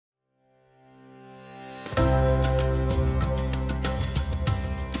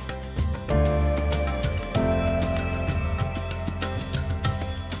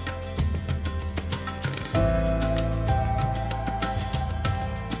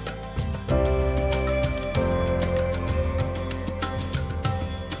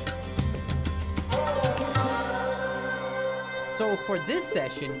So for this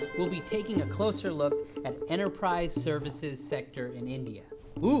session, we'll be taking a closer look at enterprise services sector in India.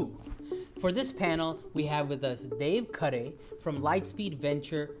 Ooh! For this panel, we have with us Dave Khare from Lightspeed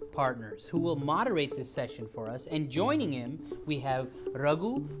Venture Partners, who will moderate this session for us. And joining him, we have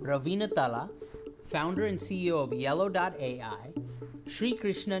Raghu Ravinathala, founder and CEO of Yellow.ai, Sri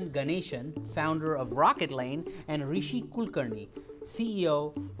Krishnan Ganeshan, founder of Rocket Lane, and Rishi Kulkarni,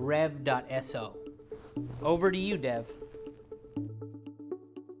 CEO, Rev.so. Over to you, Dev.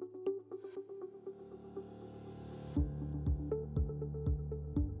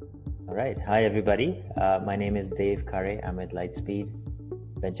 All right. Hi, everybody. My name is Dave Khare. I'm at Lightspeed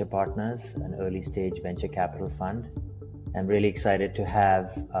Venture Partners, an early stage venture capital fund. I'm really excited to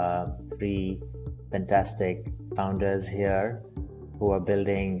have three fantastic founders here who are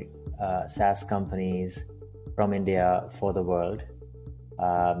building SaaS companies from India for the world.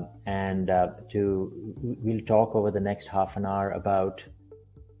 We'll talk over the next half an hour about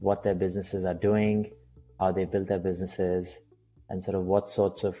what their businesses are doing, how they built their businesses, and sort of what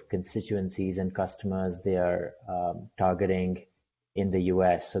sorts of constituencies and customers they are targeting in the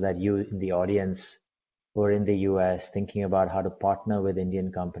US, so that you in the audience who are in the US thinking about how to partner with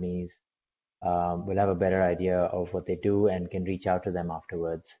Indian companies will have a better idea of what they do and can reach out to them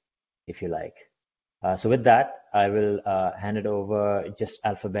afterwards if you like. So with that, I will hand it over just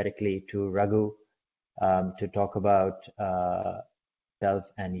alphabetically to Raghu to talk about self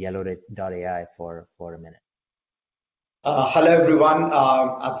and Yellow.ai for a minute. Hello, everyone.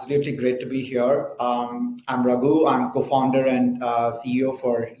 Absolutely great to be here. I'm Raghu. I'm co-founder and CEO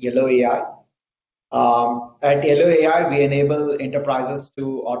for Yellow.ai. At Yellow.ai, we enable enterprises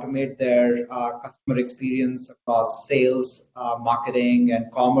to automate their customer experience across sales, marketing,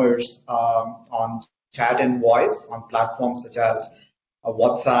 and commerce on chat and voice on platforms such as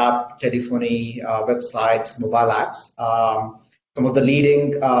WhatsApp, telephony, websites, mobile apps. Some of the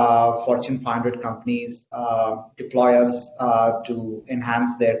leading Fortune 500 companies deploy us to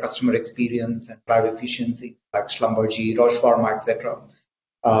enhance their customer experience and drive efficiency, like Schlumberger, Roche Pharma, etc.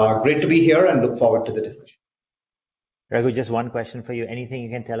 Great to be here and look forward to the discussion. Raghu, just one question for you. Anything you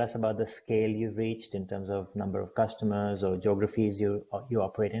can tell us about the scale you've reached in terms of number of customers or geographies you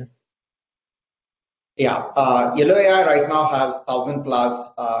operate in? Yeah, Yellow.ai right now has 1,000 plus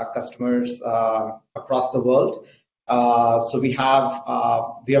customers across the world. So we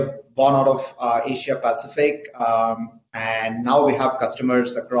are born out of Asia Pacific, and now we have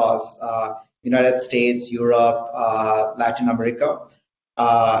customers across United States, Europe, Latin America,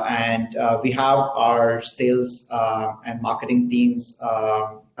 and we have our sales and marketing teams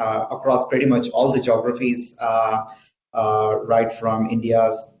across pretty much all the geographies, right from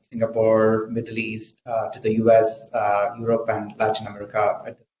India, Singapore, Middle East, to the US, Europe, and Latin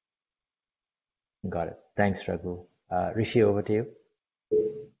America. Got it. Thanks, Raghu. Rishi, over to you.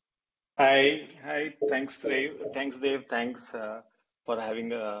 Hi. Thanks, Dave. Thanks for having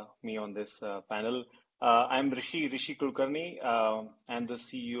me on this panel. I'm Rishi Kulkarni. I'm the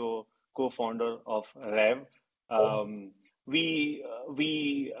CEO, co-founder of Rev. We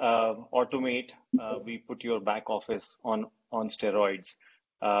automate. We put your back office on steroids.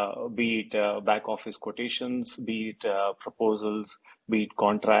 Be it back office quotations, be it proposals, be it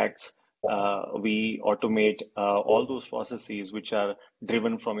contracts. We automate all those processes which are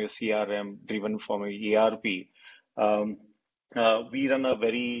driven from your CRM, driven from your ERP. We run a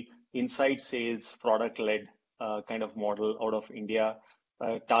very inside sales, product-led kind of model out of India,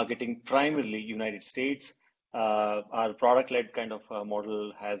 targeting primarily United States. Our product-led kind of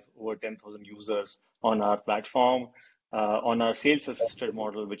model has over 10,000 users on our platform. On our sales-assisted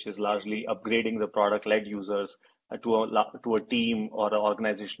model, which is largely upgrading the product-led users to a team or an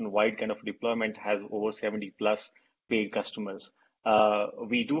organization-wide kind of deployment, has over 70 plus paid customers.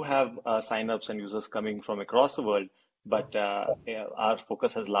 We do have signups and users coming from across the world, but our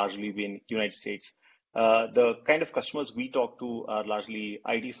focus has largely been United States. The kind of customers we talk to are largely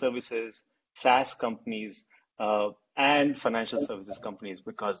IT services, SaaS companies, and financial services companies,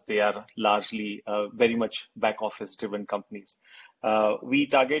 because they are largely very much back office driven companies. We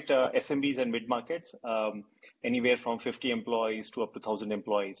target SMBs and mid markets, anywhere from 50 employees to up to 1,000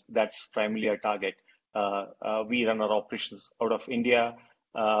 employees. That's primarily our target. We run our operations out of India,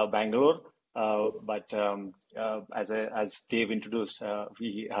 Bangalore, but as Dave introduced,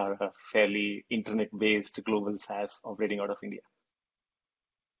 we are a fairly internet-based global SaaS operating out of India.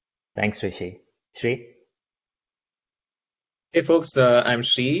 Thanks, Rishi. Sri? Hey folks, I'm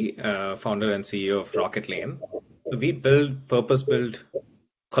Sri, founder and CEO of Rocket Lane. We build purpose-built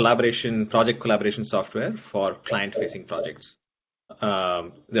project collaboration software for client-facing projects.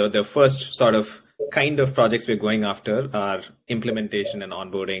 The first sort of kind of projects we're going after are implementation and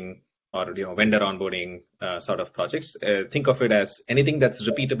onboarding or vendor onboarding sort of projects. Think of it as anything that's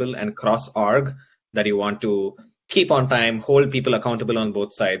repeatable and cross org that you want to keep on time, hold people accountable on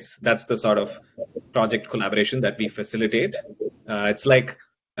both sides. That's the sort of project collaboration that we facilitate. It's like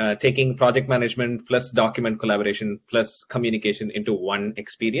taking project management plus document collaboration plus communication into one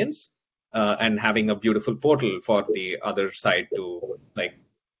experience and having a beautiful portal for the other side to like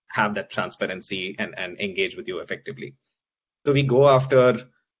have that transparency and engage with you effectively. So we go after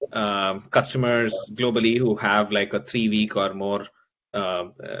customers globally who have like a 3-week or more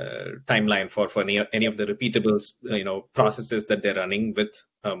timeline for any of the repeatable processes that they're running with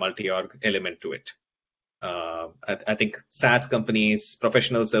a multi-org element to it. I think SaaS companies,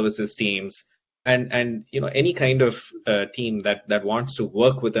 professional services teams, and any kind of team that wants to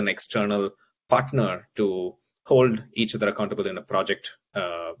work with an external partner to hold each other accountable in a project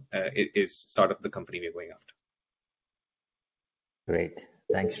is sort of the company we're going after. Great.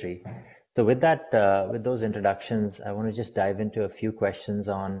 Thanks, Sri. So with that, with those introductions, I want to just dive into a few questions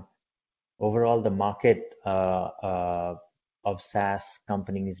on overall the market of SaaS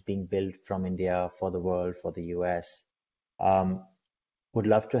companies being built from India for the world, for the US. Would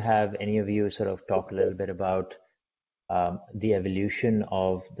love to have any of you sort of talk a little bit about the evolution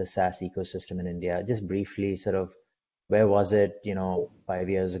of the SaaS ecosystem in India. Just briefly, sort of where was it, 5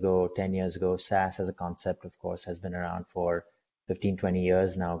 years ago, 10 years ago? SaaS as a concept, of course, has been around for 15, 20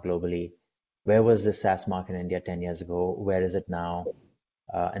 years now globally. Where was the SaaS market in India 10 years ago? Where is it now?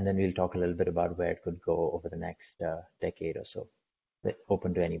 And then we'll talk a little bit about where it could go over the next decade or so.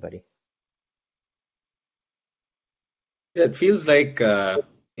 Open to anybody. Yeah, it feels like,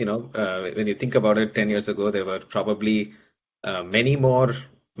 when you think about it, 10 years ago, there were probably many more.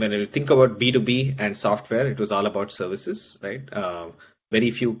 When you think about B2B and software, it was all about services, right? Very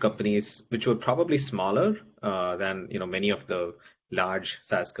few companies, which were probably smaller than many of the large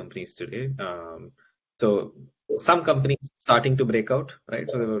SaaS companies today. So some companies starting to break out, right?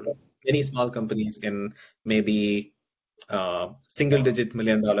 So there were many small companies in maybe single-digit $1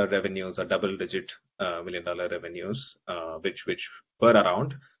 million revenues or double-digit $1 million revenues, which were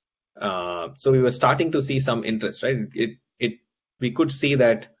around. So we were starting to see some interest, right? We could see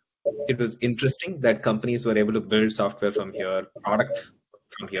that it was interesting that companies were able to build software from here, product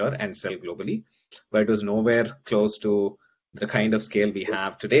from here, and sell globally, but it was nowhere close to the kind of scale we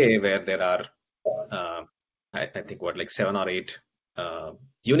have today, where there are, I think, like 7 or 8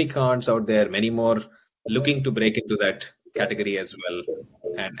 unicorns out there, many more looking to break into that category as well,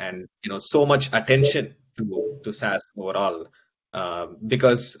 and so much attention to SaaS overall,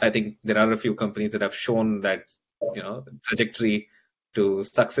 because I think there are a few companies that have shown that trajectory to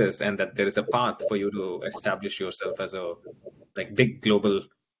success, and that there is a path for you to establish yourself as a big global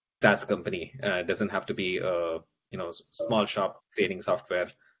SaaS company. It doesn't have to be a small shop creating software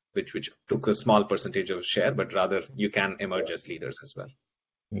which took a small percentage of share, but rather you can emerge as leaders as well.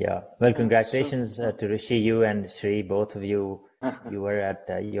 Yeah. Well, congratulations to Rishi, you and Sri, both of you. You were at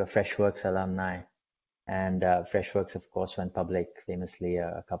your Freshworks alumni, and Freshworks, of course, went public famously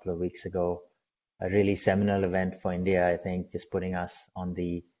a couple of weeks ago. A really seminal event for India, I think, just putting us on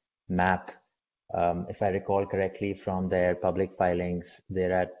the map. If I recall correctly from their public filings,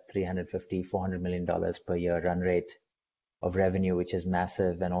 they're at $350, $400 million per year run rate of revenue, which is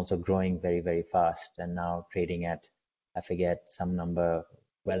massive and also growing very, very fast, and now trading at, I forget, some number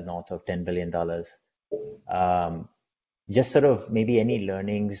well north of $10 billion. Just sort of maybe any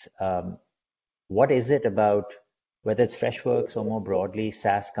learnings. What is it about, whether it's Freshworks or more broadly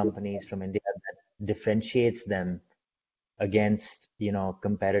SaaS companies from India, that differentiates them against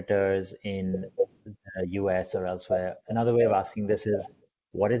competitors in the US or elsewhere? Another way of asking this is,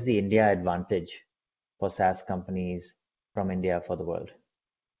 what is the India advantage for SaaS companies from India for the world?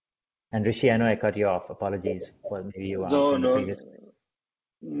 And Rishi, I know I cut you off. Apologies for maybe you answering the previous.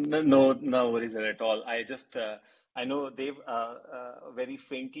 No worries at all. I know Dave, very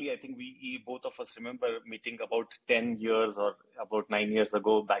faintly, I think we both of us remember meeting about 10 years or about 9 years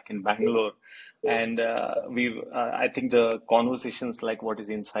ago back in Bangalore. And I think the conversations like what is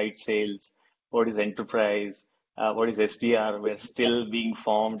inside sales, what is enterprise, what is SDR were still being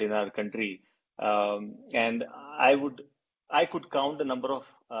formed in our country. And I could count the number of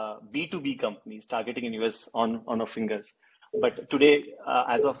B2B companies targeting in US on our fingers. But today,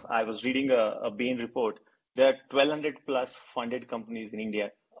 I was reading a Bain report, there are 1,200 plus funded companies in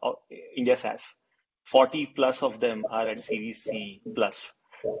India SaaS. 40 plus of them are at Series C plus.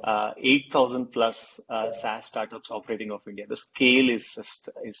 8,000 plus SaaS startups operating of India. The scale is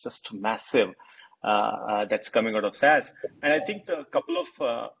just massive. That's coming out of SaaS, and I think the couple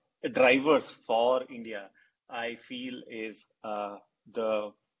of drivers for India, I feel is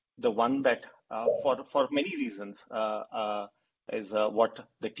the one that for many reasons is what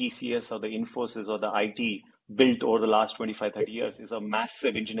the TCS or the Infosys or the IT built over the last 25, 30 years is a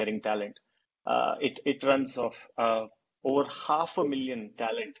massive engineering talent. It runs of over 500,000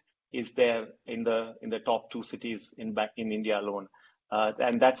 talent is there in the top two cities in India alone,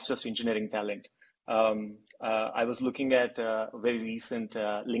 and that's just engineering talent. I was looking at very recent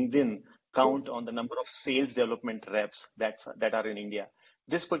LinkedIn count on the number of sales development reps that are in India.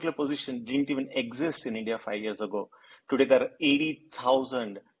 This particular position didn't even exist in India 5 years ago. Today, there are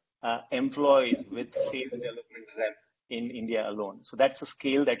 80,000 employees with sales development rep in India alone. So that's the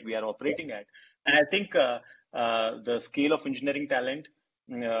scale that we are operating at. And I think the scale of engineering talent,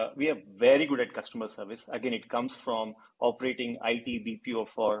 we are very good at customer service. Again, it comes from operating IT BPO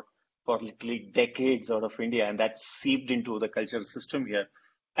for literally decades out of India, and that's seeped into the cultural system here.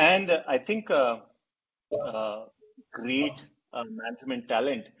 And I think great management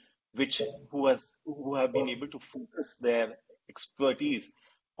talent, who have been able to focus their expertise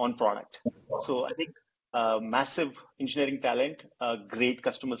on product. So I think massive engineering talent, great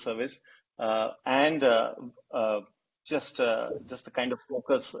customer service, and just the kind of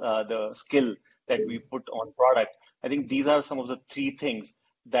focus, the skill that we put on product. I think these are some of the three things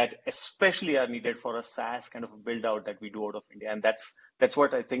that especially are needed for a SaaS kind of build out that we do out of India, and that's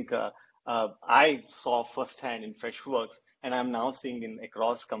what I think I saw firsthand in Freshworks, and I'm now seeing in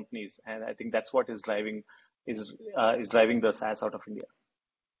across companies, and I think that's what is driving the SaaS out of India.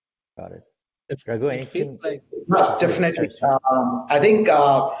 Got it. Raghu, It feels anything? like Yeah, definitely.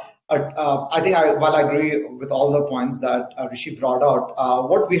 While I agree with all the points that Rishi brought out,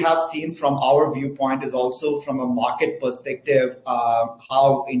 what we have seen from our viewpoint is also from a market perspective,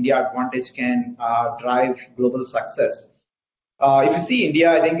 how India Advantage can drive global success. If you see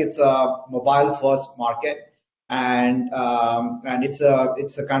India, I think it's a mobile first market, and it's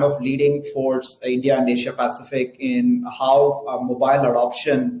a kind of leading force, India and Asia Pacific, in how mobile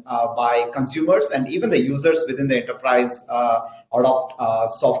adoption by consumers and even the users within the enterprise adopt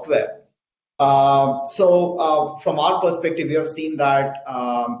software. So from our perspective, we have seen that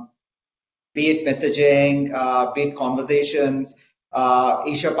be it messaging, be it conversations,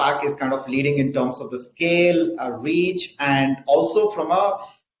 Asia Pac is kind of leading in terms of the scale, reach, and also from a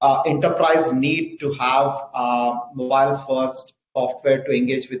enterprise need to have mobile first software to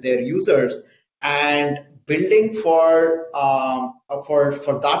engage with their users, and building for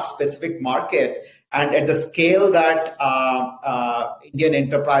that specific market and at the scale that Indian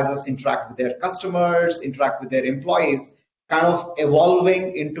enterprises interact with their customers, interact with their employees, kind of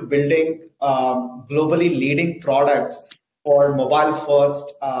evolving into building globally leading products for mobile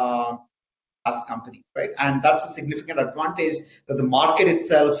first as companies, right? And that's a significant advantage that the market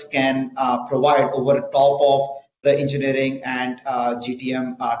itself can provide over top of the engineering and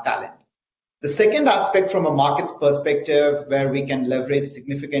GTM talent. The second aspect from a market perspective where we can leverage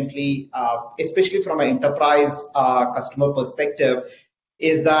significantly, especially from an enterprise customer perspective,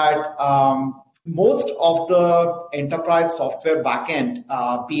 is that most of the enterprise software backend,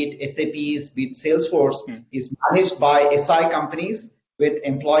 be it SAP's, be it Salesforce, is managed by SI companies with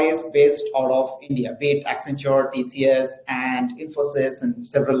employees based out of India, be it Accenture, TCS, and Infosys, and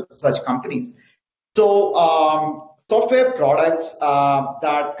several such companies. So software products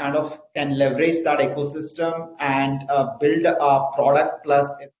that kind of can leverage that ecosystem and build a product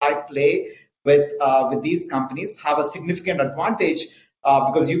plus SI play with these companies have a significant advantage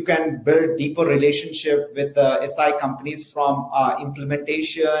because you can build deeper relationship with the SI companies from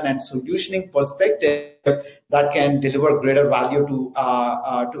implementation and solutioning perspective that can deliver greater value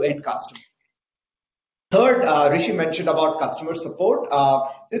to end customers. Third, Rishi mentioned about customer support.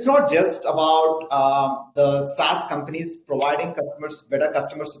 It's not just about the SaaS companies providing customers better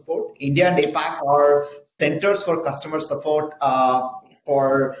customer support. India and APAC are centers for customer support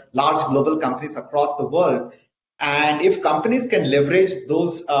for large global companies across the world. And if companies can leverage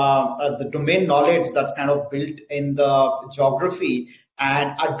those the domain knowledge that's kind of built in the geography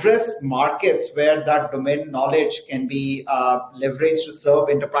and address markets where that domain knowledge can be leveraged to serve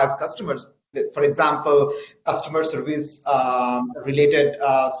enterprise customers, for example, customer service related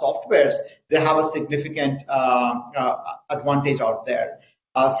softwares, they have a significant advantage out there.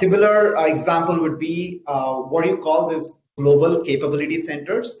 Similar example would be what you call this global capability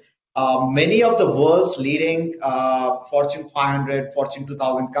centers. Many of the world's leading Fortune 500, Fortune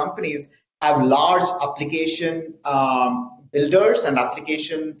 2000 companies have large application builders and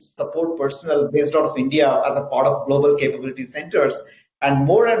application support personnel based out of India as a part of global capability centers. And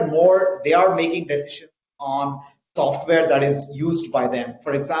more, they are making decisions on software that is used by them.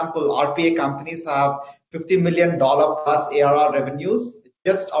 For example, RPA companies have $50 million plus ARR revenues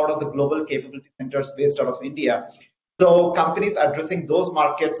just out of the global capability centers based out of India. So companies addressing those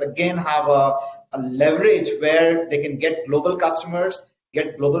markets again have a leverage where they can get global customers,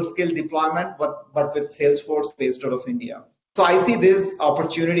 get global skill deployment, but with Salesforce based out of India. So I see these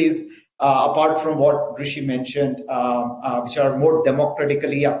opportunities apart from what Rishi mentioned, which are more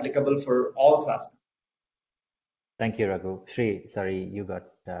democratically applicable for all SaaS. Thank you, Raghu. Sri, sorry, you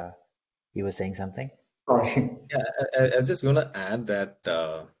were saying something? Sorry. Yeah, I was just going to add that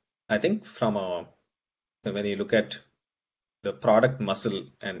I think when you look at the product muscle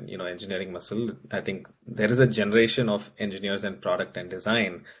and engineering muscle, I think there is a generation of engineers and product and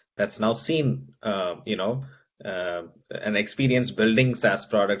design that's now seen an experience building SaaS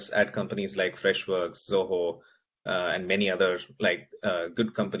products at companies like Freshworks, Zoho, and many other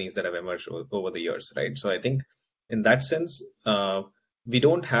good companies that have emerged over the years, right? So I think in that sense, we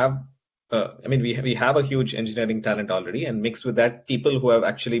don't have. I mean, we have a huge engineering talent already, and mixed with that, people who have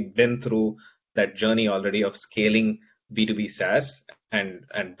actually been through that journey already of scaling B2B SaaS and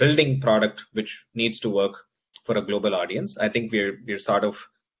building product which needs to work for a global audience. I think we're sort of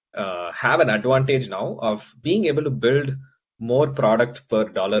have an advantage now of being able to build more product per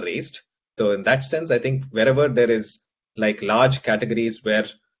dollar raised. So in that sense, I think wherever there is like large categories where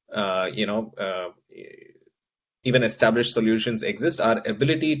even established solutions exist, our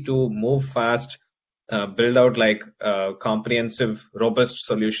ability to move fast, build out comprehensive, robust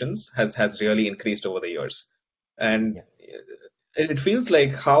solutions has really increased over the years. And it feels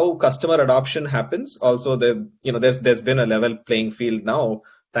like how customer adoption happens. Also, there's been a level playing field now,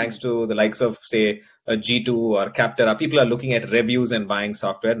 thanks to the likes of say a G2 or Capterra. People are looking at reviews and buying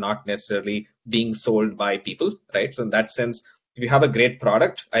software, not necessarily being sold by people, right? So in that sense, if you have a great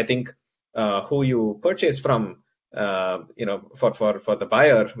product, I think who you purchase from, for the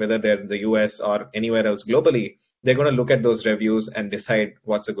buyer, whether they're in the US or anywhere else globally, they're going to look at those reviews and decide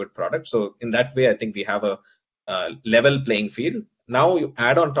what's a good product. So in that way, I think we have a level playing field. Now you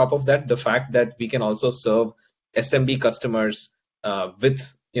add on top of that the fact that we can also serve SMB customers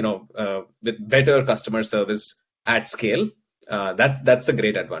with better customer service at scale. That's a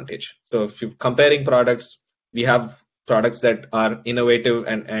great advantage. So if you're comparing products, we have products that are innovative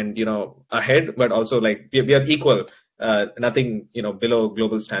and ahead, but also we are equal, nothing below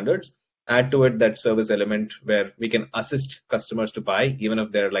global standards. Add to it that service element where we can assist customers to buy, even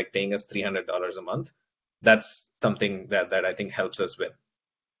if they're paying us $300 a month. That's something that I think helps us win.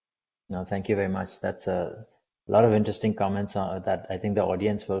 No, thank you very much. That's a lot of interesting comments that I think the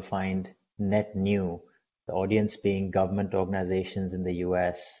audience will find net new. The audience being government organizations in the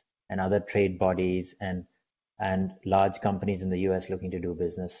US and other trade bodies and large companies in the US looking to do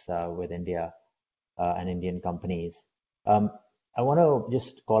business with India and Indian companies. I want to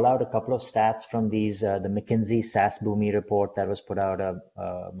just call out a couple of stats from the McKinsey SaaS Boomi report that was put out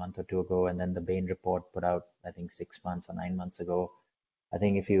a month or two ago, and then the Bain report put out, I think, 6 months or 9 months ago. I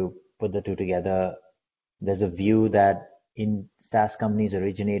think if you put the two together, there's a view that in SaaS companies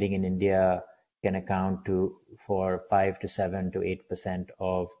originating in India can account for 5 to 7 to 8%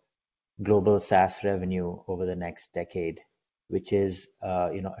 of global SaaS revenue over the next decade, which is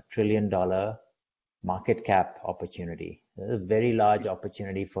 $1 trillion market cap opportunity. A very large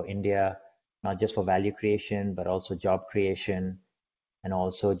opportunity for India, not just for value creation, but also job creation and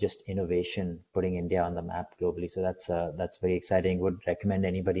also just innovation, putting India on the map globally. So that's very exciting. Would recommend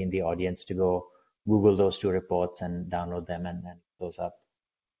anybody in the audience to go Google those two reports and download them and those up.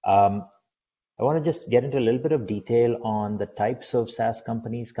 I want to just get into a little bit of detail on the types of SaaS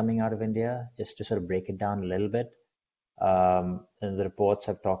companies coming out of India, just to sort of break it down a little bit. And the reports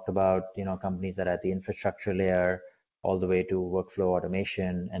have talked about companies that are at the infrastructure layer all the way to workflow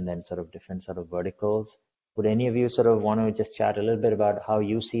automation and then sort of different sort of verticals. Would any of you sort of want to just chat a little bit about how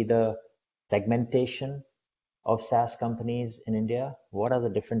you see the segmentation of SaaS companies in India? What are the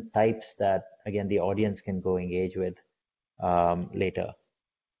different types that, again, the audience can go engage with later?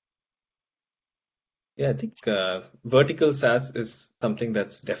 Yeah, I think vertical SaaS is something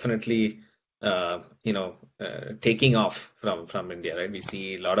that's definitely taking off from India, right? We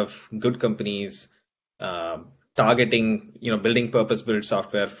see a lot of good companies targeting, building purpose-built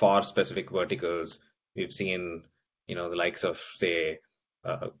software for specific verticals. We've seen, the likes of, say,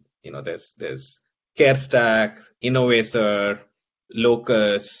 there's CareStack, Innovator,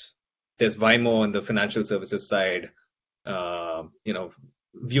 Locus, there's Vimo on the financial services side,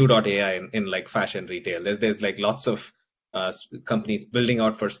 View.ai in fashion retail. There's lots of companies building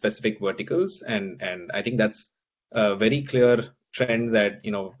out for specific verticals, and I think that's a very clear trend that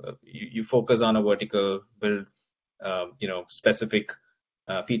you focus on a vertical, build specific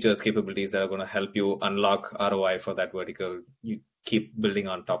features, capabilities that are going to help you unlock ROI for that vertical. You keep building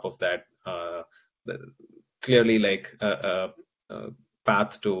on top of that. Clearly, like a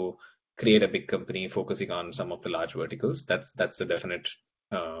path to create a big company focusing on some of the large verticals. That's a definite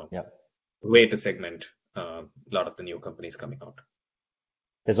way to segment a lot of the new companies coming out.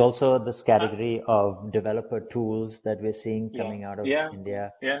 There's also this category of developer tools that we're seeing coming out of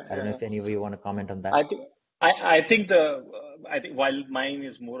India. I don't know if any of you want to comment on that. I think while mine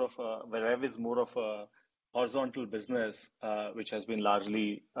is more of a Wherever is more of a horizontal business, which has been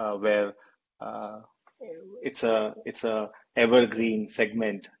largely where it's a evergreen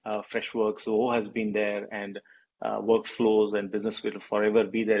segment. Freshworks Zoho has been there, and workflows and business will forever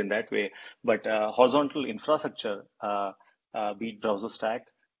be there in that way. But horizontal infrastructure, be it Browser Stack,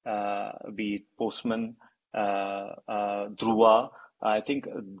 be it Postman, Dhruva, I think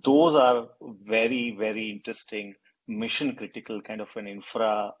those are very, very interesting mission critical kind of an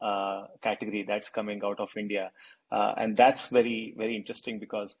infra category that's coming out of India. And that's very, very interesting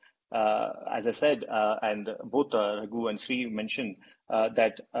because as I said, and both Raghu and Sri mentioned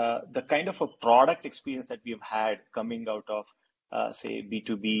that the kind of a product experience that we've had coming out of, say,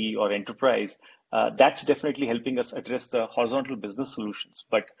 B2B or enterprise, that's definitely helping us address the horizontal business solutions.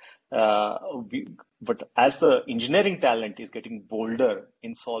 But as the engineering talent is getting bolder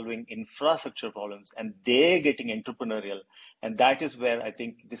in solving infrastructure problems, and they're getting entrepreneurial, and that is where I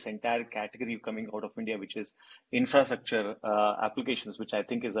think this entire category coming out of India, which is infrastructure applications, which I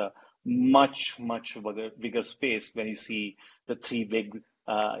think is a much bigger space when you see the three big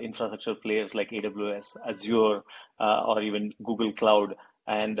infrastructure players like AWS, Azure, or even Google Cloud.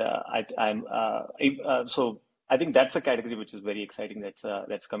 And so I think that's a category which is very exciting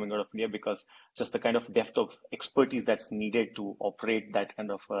that's coming out of India, because just the kind of depth of expertise that's needed to operate that kind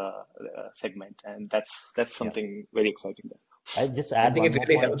of segment, and that's something very exciting there. I just add one more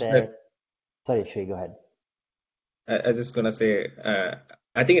point there. Sorry, Sri, go ahead. I was just going to say,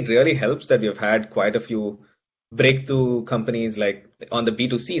 I think it really helps that we've had quite a few breakthrough companies like on the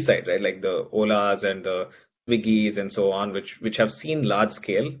B2C side, right? Like the Olas and the Swiggies and so on, which have seen large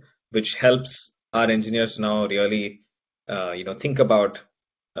scale, which helps our engineers now really, think about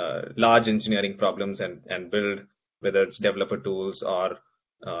large engineering problems and build, whether it's developer tools or,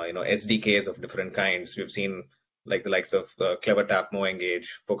 SDKs of different kinds. We've seen like the likes of CleverTap, MoEngage,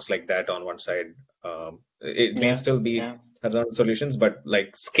 folks like that on one side. It may still be horizontal solutions, but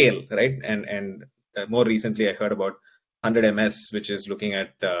like scale, right? And more recently, I heard about 100ms, which is looking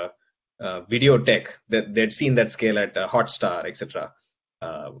at video tech. That they'd seen that scale at Hotstar, etc.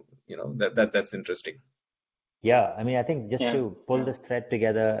 That's interesting. Yeah, I mean, I think just to pull this thread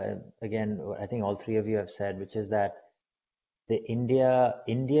together again, I think all three of you have said, which is that the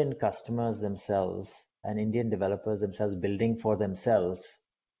Indian customers themselves and Indian developers themselves building for themselves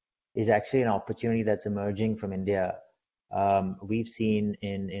is actually an opportunity that's emerging from India. We've seen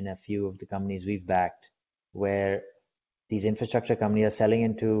in a few of the companies we've backed where these infrastructure companies are selling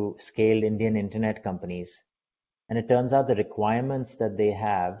into scaled Indian internet companies. And it turns out the requirements that they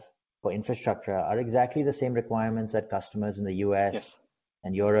have for infrastructure are exactly the same requirements that customers in the US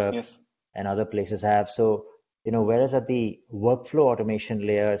and Europe and other places have. So, whereas at the workflow automation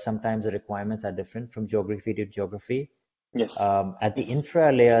layer, sometimes the requirements are different from geography to geography. At the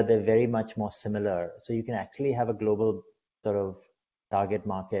infra layer, they're very much more similar. So you can actually have a global sort of target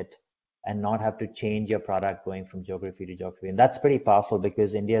market and not have to change your product going from geography to geography. And that's pretty powerful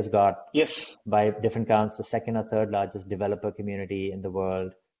because India's got, by different counts, the second or third largest developer community in the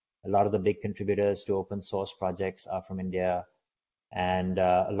world. A lot of the big contributors to open source projects are from India. And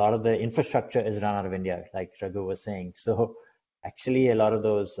a lot of the infrastructure is run out of India, like Raghu was saying. So actually a lot of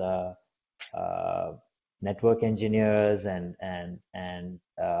those network engineers and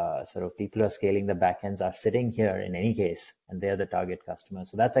sort of people who are scaling the backends are sitting here in any case, and they're the target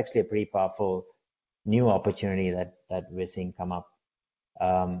customers. So that's actually a pretty powerful new opportunity that we're seeing come up.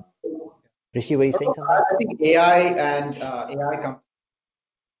 Rishi, were you saying something? I think AI and AI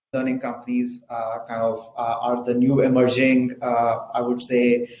learning companies are the new emerging, I would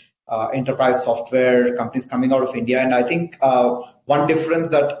say, enterprise software companies coming out of India. And I think one difference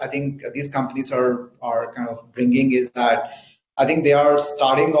that I think these companies are kind of bringing is that I think they are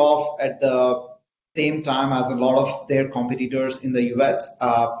starting off at the same time as a lot of their competitors in the US,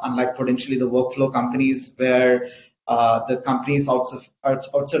 unlike potentially the workflow companies where the companies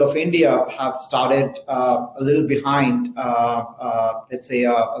outside of India have started a little behind, let's say,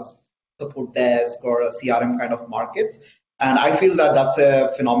 a support desk or a CRM kind of markets. And I feel that that's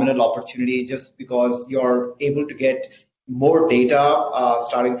a phenomenal opportunity just because you're able to get more data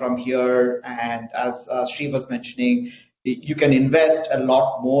starting from here. And as Sri was mentioning, you can invest a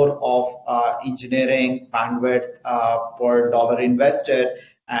lot more of engineering bandwidth per dollar invested.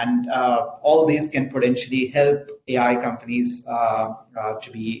 And all these can potentially help AI companies to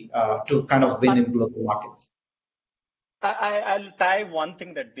kind of win in global markets. I'll tie one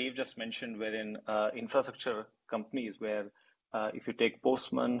thing that Dave just mentioned, wherein infrastructure companies, where if you take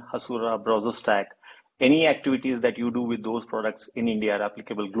Postman, Hasura, Browser Stack, any activities that you do with those products in India are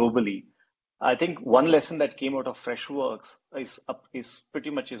applicable globally. I think one lesson that came out of Freshworks is pretty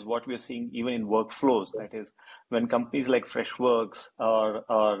much is what we are seeing even in workflows. That is, when companies like Freshworks or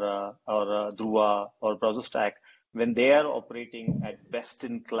Druva or Browser Stack, when they are operating at best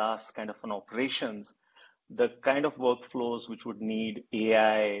in class kind of an operations, the kind of workflows which would need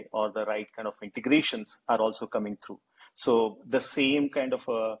AI or the right kind of integrations are also coming through. So the same kind of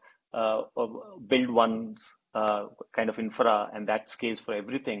build once kind of infra, and that scales for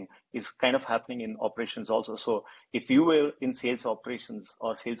everything, is kind of happening in operations also. So if you were in sales operations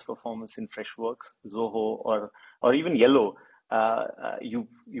or sales performance in Freshworks, Zoho, or even Yellow, you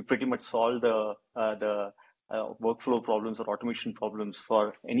pretty much solve the workflow problems or automation problems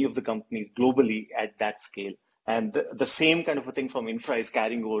for any of the companies globally at that scale. And the same kind of a thing from infra is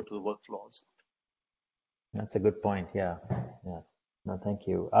carrying over to the workflows. That's a good point. Yeah. Yeah. No, thank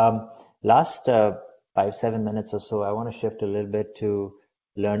you. Last 5-7 minutes or so, I want to shift a little bit to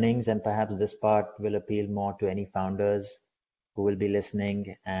learnings, and perhaps this part will appeal more to any founders who will be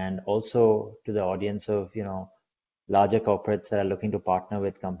listening, and also to the audience of, larger corporates that are looking to partner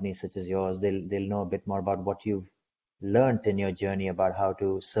with companies such as yours. They'll know a bit more about what you've learned in your journey about how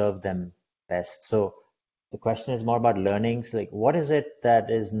to serve them best. So the question is more about learnings. Like, what is it that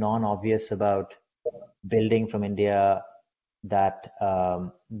is non-obvious about building from India that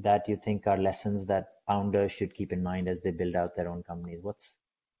you think are lessons that founders should keep in mind as they build out their own companies?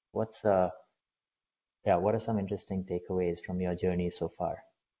 What are some interesting takeaways from your journey so far?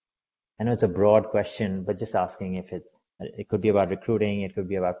 I know it's a broad question, but just asking if it could be about recruiting, it could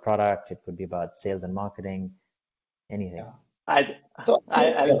be about product, it could be about sales and marketing, anything. Yeah. I'll Go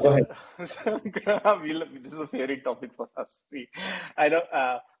ahead. This is a favorite topic for us. I know.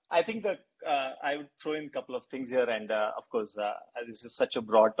 I think that I would throw in a couple of things here, and of course, this is such a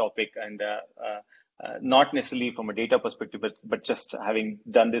broad topic, and not necessarily from a data perspective, but just having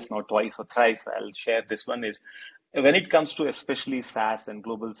done this now twice or thrice, I'll share this one is when it comes to especially SaaS and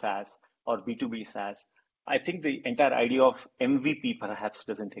global SaaS or B2B SaaS. I think the entire idea of MVP perhaps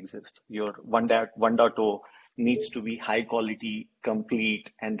doesn't exist. Your 1.0 needs to be high quality,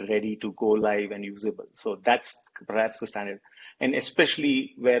 complete, and ready to go live and usable. So that's perhaps the standard. And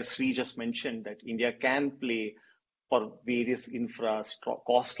especially where Sri just mentioned that India can play for various infra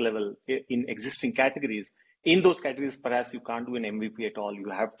cost level in existing categories. In those categories, perhaps you can't do an MVP at all. You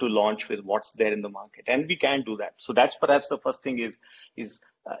have to launch with what's there in the market, and we can do that. So that's perhaps the first thing is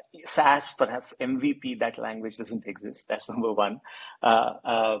SaaS, perhaps MVP, that language doesn't exist. That's number one.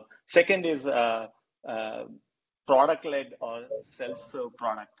 Second is product-led or self-serve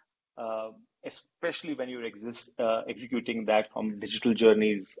product, especially when you're executing that from digital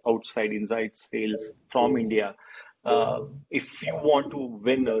journeys, outside, inside sales from India. If you want to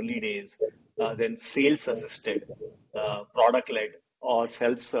win early days, then sales assisted, product led, or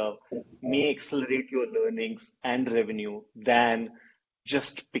self serve may accelerate your learnings and revenue than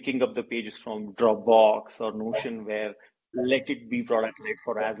just picking up the pages from Dropbox or Notion, where let it be product led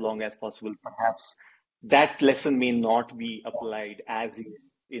for as long as possible. Perhaps that lesson may not be applied as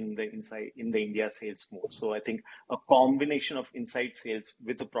is in the India sales mode. So I think a combination of inside sales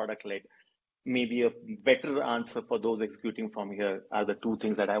with the product led, maybe a better answer for those executing from here are the two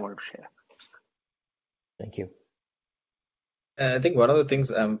things that I want to share. Thank you. I think one of the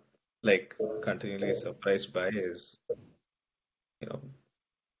things I'm continually surprised by is,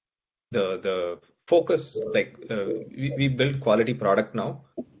 the focus. We build quality product now,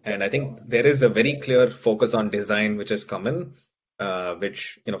 and I think there is a very clear focus on design which has come in.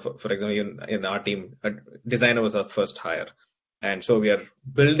 Which, for example, in our team, a designer was our first hire. And so we are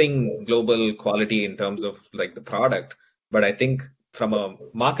building global quality in terms of the product. But I think from a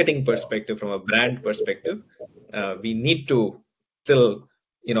marketing perspective, from a brand perspective, we need to still,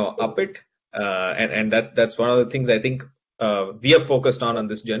 up it. And that's one of the things I think we are focused on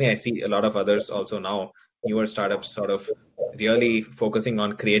this journey. I see a lot of others also now, newer startups sort of really focusing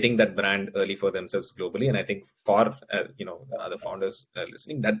on creating that brand early for themselves globally. And I think for, other founders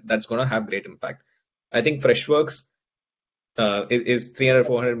listening, that's going to have great impact. I think Freshworks is 300,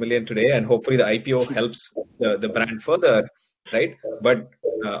 400 million today, and hopefully the IPO helps the brand further. right? But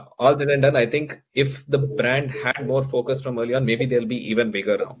all said and done, I think if the brand had more focus from early on, maybe they'll be even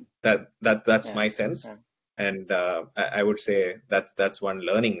bigger now. That's Yeah, my sense, yeah, and I would say that's one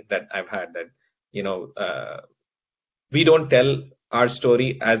learning that I've had, that you know we don't tell our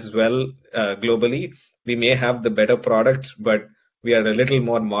story as well globally. We may have the better product, but we are a little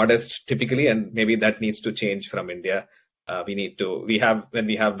more modest typically, and maybe that needs to change from India. When we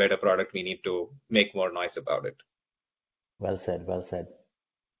have better product, we need to make more noise about it. Well said. Well said.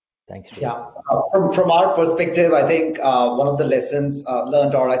 Thanks, Dhruv. Yeah, from our perspective, I think one of the lessons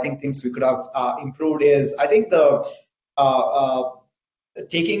learned, or I think things we could have improved, is I think the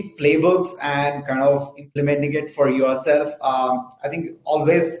taking playbooks and kind of implementing it for yourself. I think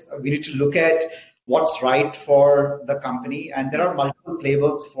always we need to look at what's right for the company, and there are multiple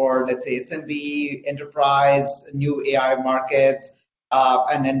playbooks for, let's say, SMB, enterprise, new AI markets,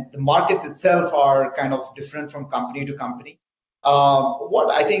 and then the markets itself are kind of different from company to company.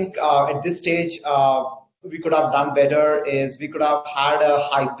 What I think at this stage we could have done better is we could have had a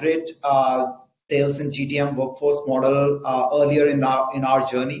hybrid sales and GTM workforce model earlier in our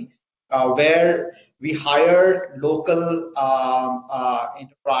journey, where we hired local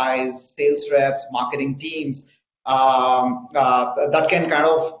enterprise sales reps, marketing teams that can kind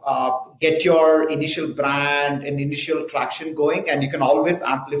of get your initial brand and initial traction going, and you can always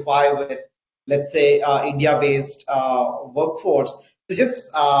amplify with, let's say, India-based workforce. So just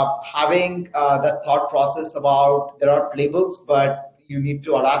having that thought process about there are playbooks, but you need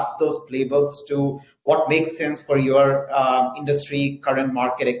to adapt those playbooks to what makes sense for your industry, current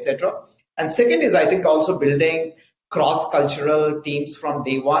market, etc. And second is, I think, also building cross-cultural teams from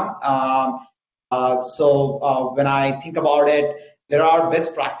day one. When I think about it, there are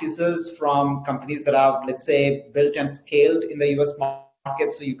best practices from companies that have, let's say, built and scaled in the US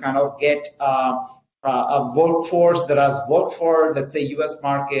market. So you kind of get a workforce that has worked for, let's say, US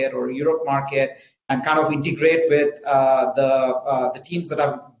market or Europe market, and kind of integrate with the teams that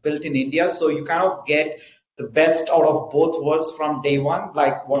have built in India. So you kind of get the best out of both worlds from day one,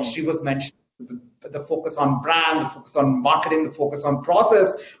 like what she was mentioning. The focus on brand, the focus on marketing, the focus on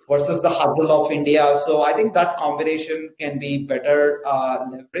process versus the hustle of India. So I think that combination can be better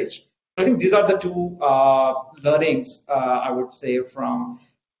leveraged. I think these are the two learnings I would say from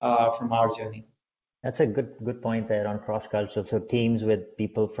our journey. That's a good point there on cross-cultural. So teams with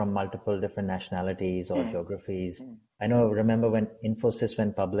people from multiple different nationalities or geographies. Remember when Infosys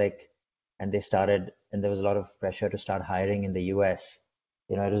went public and and there was a lot of pressure to start hiring in the US.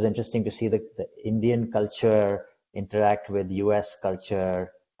 It was interesting to see the Indian culture interact with US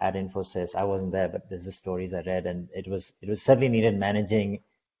culture at Infosys. I wasn't there, but there's the stories I read, and it was certainly needed managing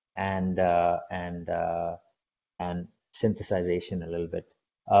and synthesization a little bit.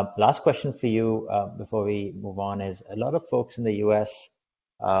 Last question for you before we move on is, a lot of folks in the US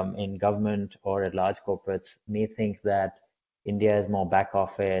in government or at large corporates may think that India is more back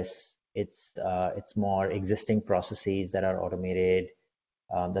office. It's more existing processes that are automated,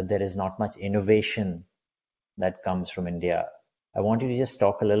 that there is not much innovation that comes from India. I want you to just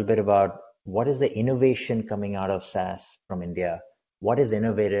talk a little bit about what is the innovation coming out of SaaS from India? What is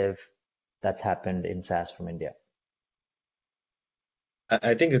innovative that's happened in SaaS from India?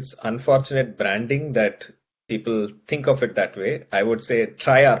 I think it's unfortunate branding that people think of it that way. I would say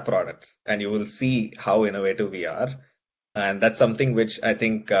try our products and you will see how innovative we are. And that's something which I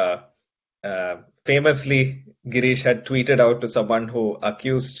think famously Girish had tweeted out to someone who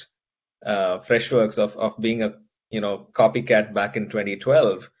accused Freshworks of being a copycat back in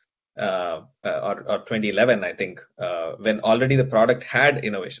 2012 or 2011, I think, when already the product had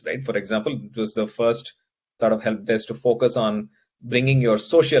innovation, right? For example, it was the first sort of help desk to focus on bringing your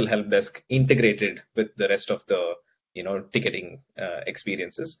social help desk integrated with the rest of the ticketing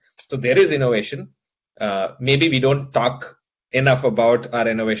experiences. So there is innovation. Maybe we don't talk enough about our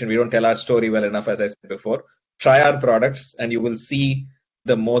innovation. We don't tell our story well enough, as I said before. Try our products and you will see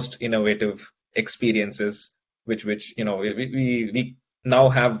the most innovative experiences, which we now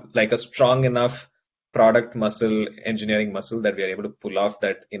have like a strong enough product muscle, engineering muscle, that we are able to pull off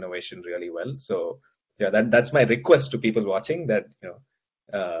that innovation really well. So yeah, that's my request to people watching, that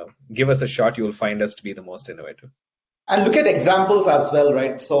give us a shot. You will find us to be the most innovative. And look at examples as well,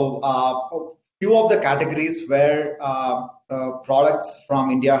 right? So few of the categories where products from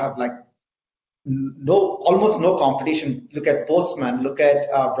India have like almost no competition. Look at Postman, look at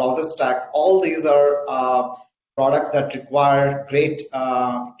Browser Stack. All these are products that require great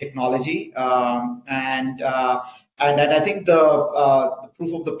technology, and I think the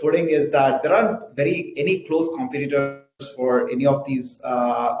proof of the pudding is that there aren't any close competitors for any of these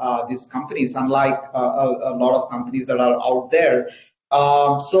companies, unlike a lot of companies that are out there.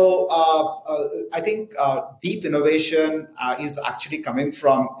 I think deep innovation is actually coming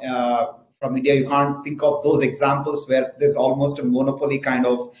from India. You can't think of those examples where there's almost a monopoly kind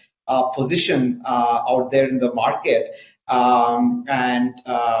of position out there in the market. I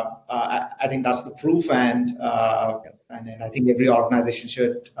think that's the proof, and I think every organization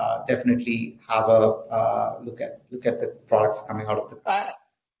should definitely have a look at the products coming out of the.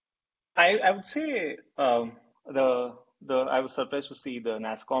 I would say I was surprised to see the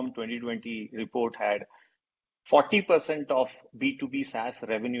NASSCOM 2020 report had 40% of B2B SaaS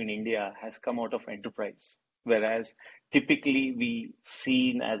revenue in India has come out of enterprise, whereas typically we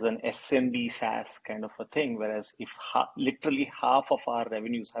seen as an SMB SaaS kind of a thing. Whereas if literally half of our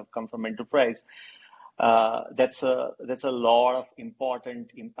revenues have come from enterprise, that's a lot of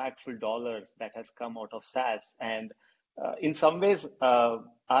important, impactful dollars that has come out of SaaS. And in some ways,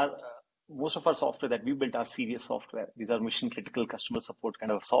 most of our software that we built are serious software. These are mission critical customer support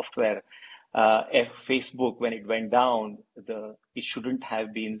kind of software. Facebook, when it went down, it shouldn't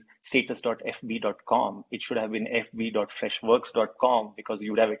have been status.fb.com. It should have been fb.freshworks.com, because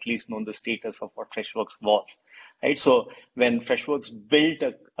you would have at least known the status of what Freshworks was. Right. So when Freshworks built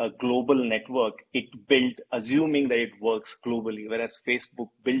a global network, it built assuming that it works globally, whereas Facebook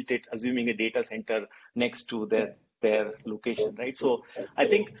built it assuming a data center next to their location, right? So I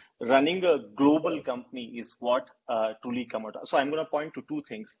think running a global company is what truly come out. So I'm going to point to two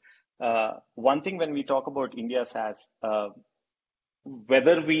things. One thing, when we talk about India SaaS,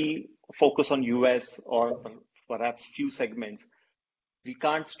 whether we focus on US or perhaps few segments, we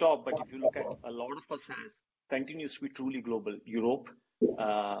can't stop. But if you look at a lot of our SaaS continues to be truly global, Europe,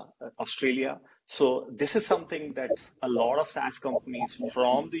 Australia. So this is something that a lot of SaaS companies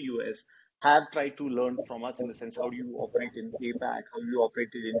from the US have tried to learn from us, in the sense, how do you operate in APAC, how do you operate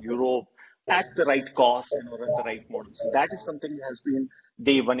it in Europe at the right cost and or at the right model. So that is something that has been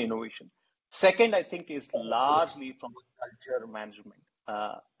day one innovation. Second, I think, is largely from a culture management.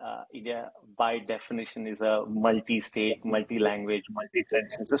 India, by definition, is a multi-state, multi-language,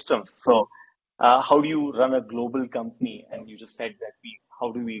 multi-tradition system. So how do you run a global company? And you just said that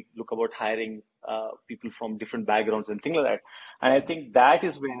how do we look about hiring people from different backgrounds and things like that? And I think that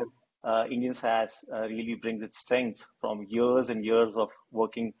is where Indian SaaS really brings its strengths, from years and years of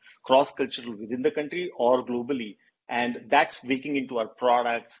working cross-cultural within the country or globally. And that's baking into our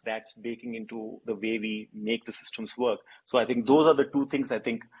products, that's baking into the way we make the systems work. So I think those are the two things. I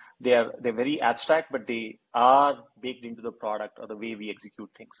think they're very abstract, but they are baked into the product or the way we execute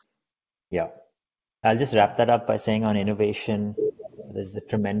things. Yeah. I'll just wrap that up by saying, on innovation, there's a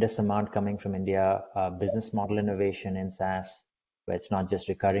tremendous amount coming from India, business model innovation in SaaS, where it's not just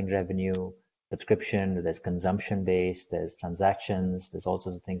recurring revenue, subscription, there's consumption based, there's transactions, there's all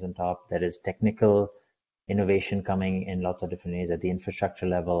sorts of things on top. There is technical innovation coming in lots of different ways at the infrastructure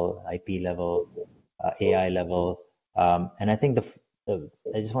level, IP level, AI level. And I think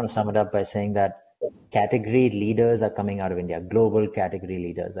I just want to sum it up by saying that category leaders are coming out of India. Global category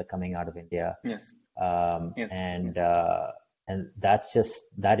leaders are coming out of India. Yes. Yes. And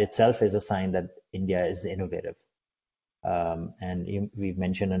that itself is a sign that India is innovative. We've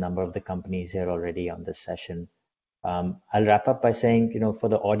mentioned a number of the companies here already on this session. I'll wrap up by saying, for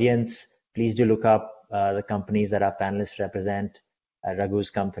the audience, please do look up the companies that our panelists represent.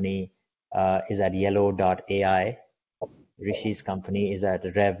 Raghu's company is at yellow.ai. Rishi's company is at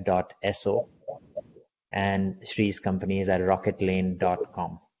rev.so. And Shree's company is at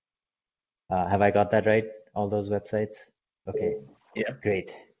rocketlane.com. Have I got that right? All those websites? Okay. Yeah.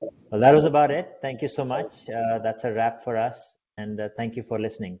 Great. Well, that was about it. Thank you so much. That's a wrap for us. And thank you for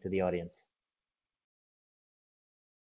listening to the audience.